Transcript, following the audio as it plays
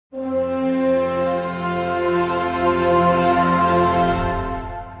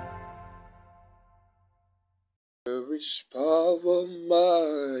is power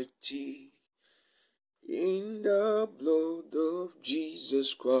mighty in the blood of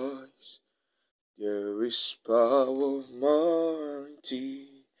Jesus Christ. There is power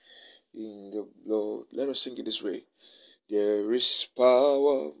mighty in the blood. Let us sing it this way. There is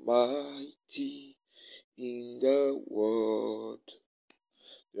power mighty in the word.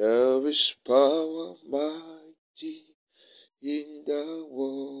 There is power mighty in the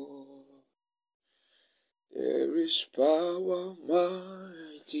word. There is power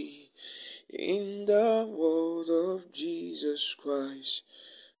mighty in the word of Jesus Christ.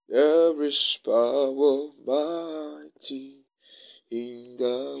 There is power mighty in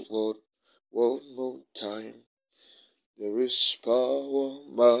the word. One more time. There is power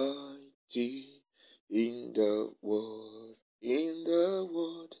mighty in the word. In the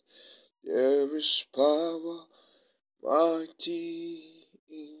word. There is power mighty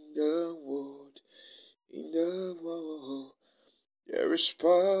in the word. In the world, there is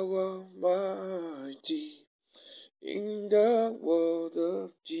power mighty in the word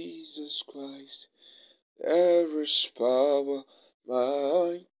of Jesus Christ. There is power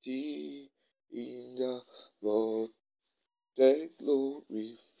mighty in the Lord. Take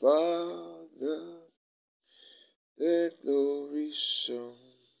glory, Father. Take glory, Son.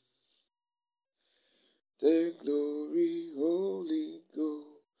 Take glory, Holy Ghost.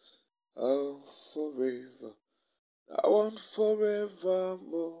 Oh, forever. Now and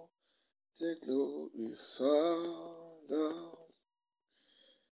forevermore, take glory, Father,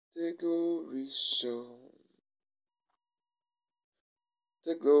 take glory, Son,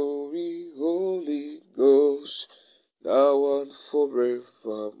 take glory, Holy Ghost, now and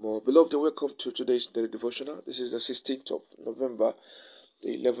forevermore. Beloved, welcome to today's daily devotional. This is the 16th of November,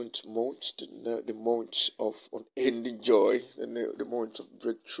 the 11th month, the month of unending joy, the month of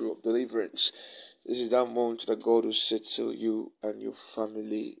breakthrough, of deliverance. This is that month that God will settle you and your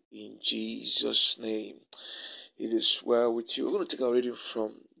family in Jesus' name. It is well with you. We're going to take our reading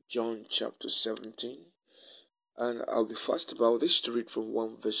from John chapter 17. And I'll be fast about this to read from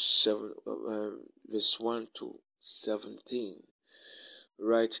verse 1 to 17.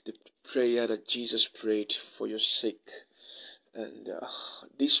 Right, the prayer that Jesus prayed for your sake. And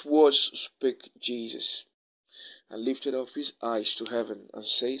these words spake Jesus, and lifted up his eyes to heaven, and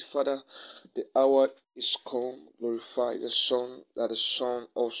said, Father, the hour is come, glorify the Son, that the Son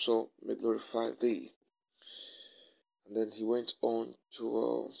also may glorify thee. And then he went on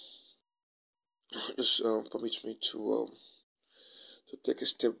to just permit me to take a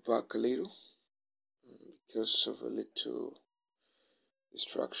step back a little because of a little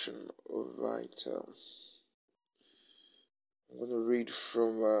distraction. All right, I'm going to read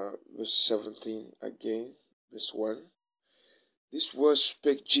from verse 17 again, verse 1. This words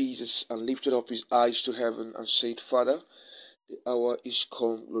spake Jesus, and lifted up his eyes to heaven, and said, Father, the hour is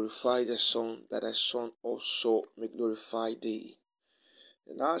come, glorify thy Son, that thy Son also may glorify thee.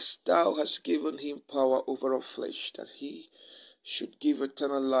 And as thou hast given him power over all flesh, that he should give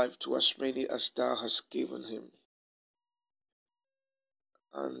eternal life to as many as thou hast given him.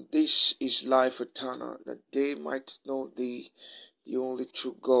 And this is life eternal, that they might know thee, the only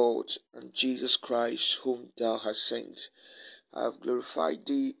true God, and Jesus Christ, whom thou hast sent. I have glorified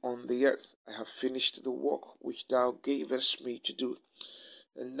thee on the earth. I have finished the work which thou gavest me to do.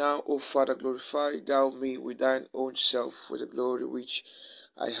 And now, O Father, glorify thou me with thine own self, with the glory which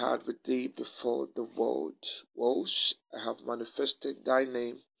I had with thee before the world was. I have manifested thy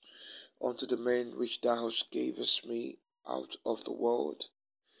name unto the men which thou gavest me out of the world.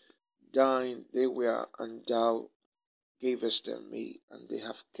 Thine they were, and thou gavest them me, and they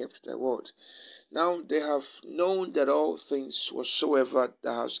have kept thy word. Now they have known that all things whatsoever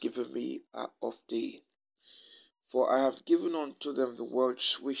thou hast given me are of thee. For I have given unto them the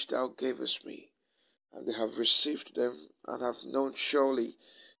words which thou gavest me, and they have received them, and have known surely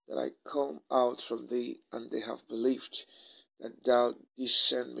that I come out from thee, and they have believed that thou didst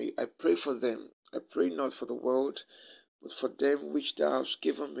send me. I pray for them. I pray not for the world, but for them which thou hast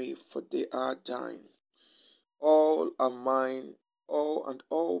given me, for they are thine. All are mine,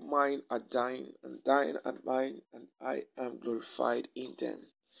 all mine are thine, and thine are mine, and I am glorified in them.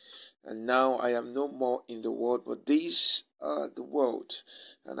 And now I am no more in the world, but these are the world,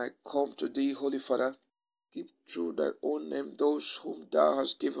 and I come to thee, Holy Father. Keep through thy own name those whom thou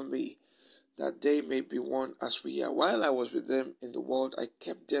hast given me, that they may be one as we are. While I was with them in the world, I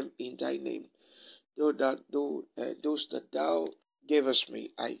kept them in thy name. Those that thou gavest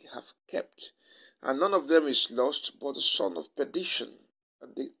me, I have kept. And none of them is lost, but the son of perdition,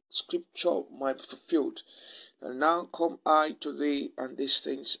 that the scripture might be fulfilled. And now come I to thee, and these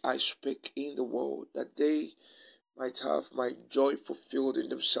things I speak in the world, that they might have my joy fulfilled in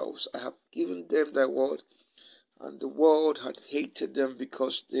themselves. I have given them thy word, and the world had hated them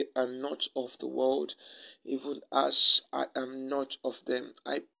because they are not of the world, even as I am not of them.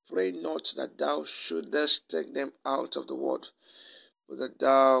 I pray not that thou shouldest take them out of the world, but that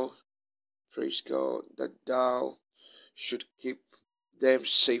thou, praise God, that thou should keep them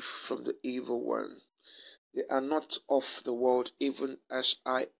safe from the evil one. They are not of the world, even as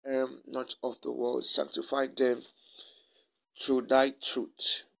I am not of the world. Sanctify them through thy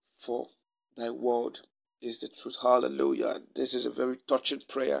truth, for thy word is the truth. Hallelujah. This is a very touching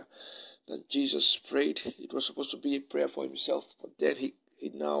prayer that Jesus prayed. It was supposed to be a prayer for himself, but then he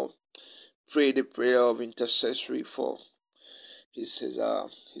now prayed a prayer of intercessory for his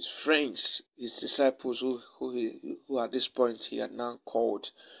friends, his disciples, who at this point he had now called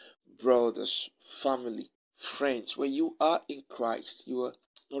brothers, family, friends. When you are in Christ, you are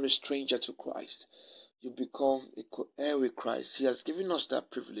not a stranger to Christ. You become a co-heir with Christ. He has given us that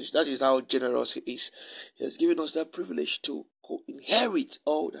privilege. That is how generous he is. He has given us that privilege to inherit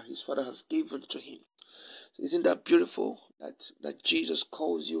all that his Father has given to him. So isn't that beautiful that Jesus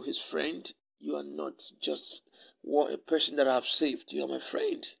calls you his friend? You are not just a person that I have saved. You are my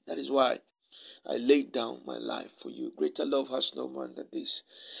friend. That is why I laid down my life for you. Greater love has no man than this,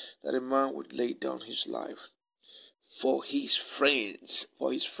 that a man would lay down his life for his friends.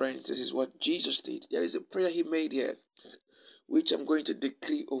 For his friends. This is what Jesus did. There is a prayer he made here, which I'm going to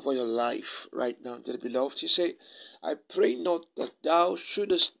decree over your life right now, dear beloved. He said, I pray not that thou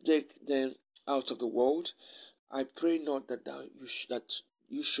shouldest take them out of the world. I pray not that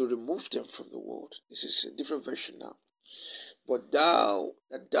you should remove them from the world. This is a different version now. But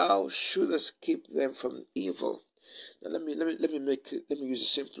that thou shouldest keep them from evil. Now let me use a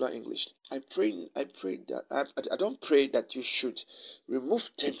simpler English. I pray that I don't pray that you should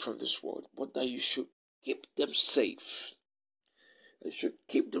remove them from this world, but that you should keep them safe. You should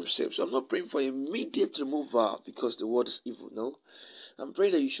keep them safe. So I'm not praying for immediate removal because the world is evil. No, I'm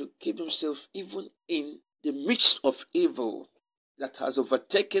praying that you should keep them safe even in the midst of evil that has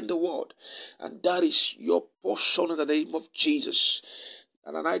overtaken the world, and that is your portion in the name of Jesus.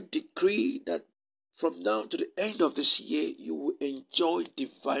 And I decree that from now to the end of this year, you will enjoy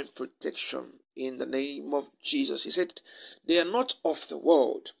divine protection in the name of Jesus. He said, they are not of the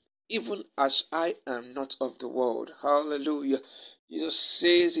world, even as I am not of the world. Hallelujah. Jesus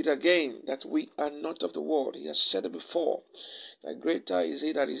says it again, that we are not of the world. He has said it before, that greater is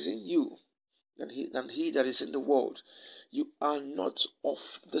he that is in you than he that is in the world. You are not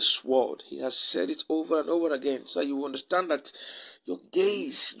of this world. He has said it over and over again. So you understand that your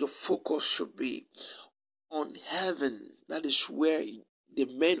gaze, your focus should be on heaven. That is where the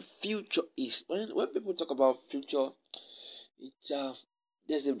main future is. When people talk about future,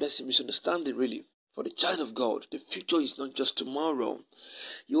 there's a misunderstanding really. For the child of God, the future is not just tomorrow.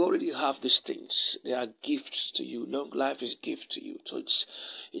 You already have these things. They are gifts to you. Long life is gift to you. So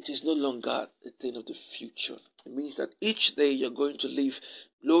it is no longer a thing of the future. It means that each day you're going to live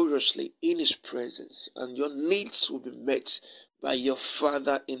gloriously in his presence, and your needs will be met by your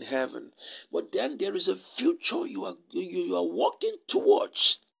Father in heaven. But then there is a future you are walking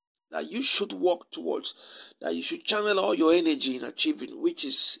towards, that you should walk towards, that you should channel all your energy in achieving, which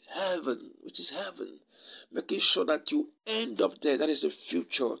is heaven, making sure that you end up there. That is the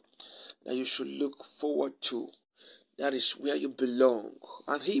future that you should look forward to. That is where you belong.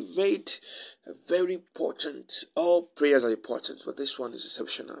 And he made a very important, all prayers are important, but this one is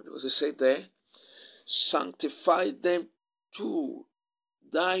exceptional, because he said there, sanctify them through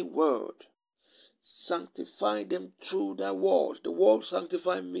thy word. Sanctify them through thy word. The word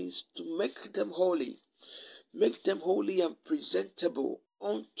sanctify means to make them holy. Make them holy and presentable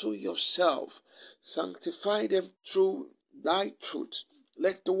unto yourself. Sanctify them through thy truth.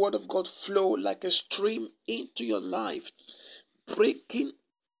 Let the word of God flow like a stream into your life, breaking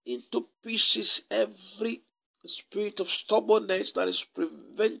into pieces every spirit of stubbornness that is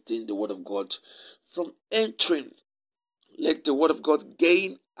preventing the word of God from entering. Let the word of God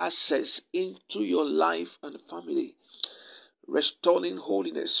gain access into your life and family, restoring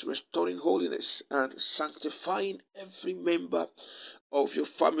holiness, and sanctifying every member of your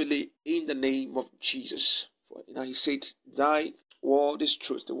family in the name of Jesus. For now he said, thy word is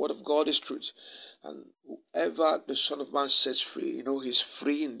truth. The word of God is truth. And whoever the Son of Man sets free, he's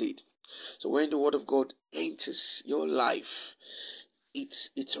free indeed. So when the word of God enters your life, it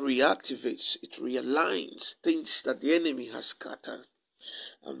reactivates, it realigns things that the enemy has scattered,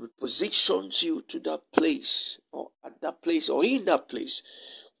 and repositions you to that place, or at that place, or in that place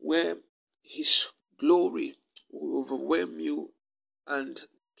where his glory will overwhelm you and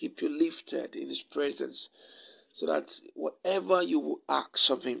keep you lifted in his presence. so that whatever you will ask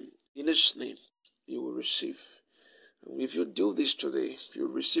of him in his name, you will receive. And if you do this today, if you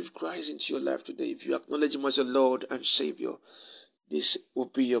receive Christ into your life today, if you acknowledge him as your Lord and Savior, this will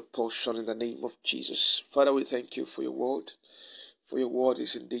be your portion in the name of Jesus. Father, we thank you for your word. For your word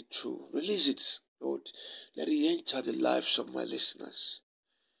is indeed true. Release it, Lord. Let it enter the lives of my listeners.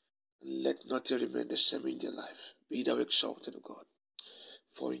 And let nothing remain the same in their life. Be thou exalted, O God.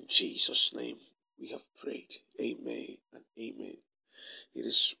 For in Jesus' name we have prayed. Amen and amen. It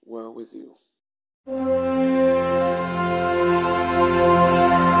is well with you.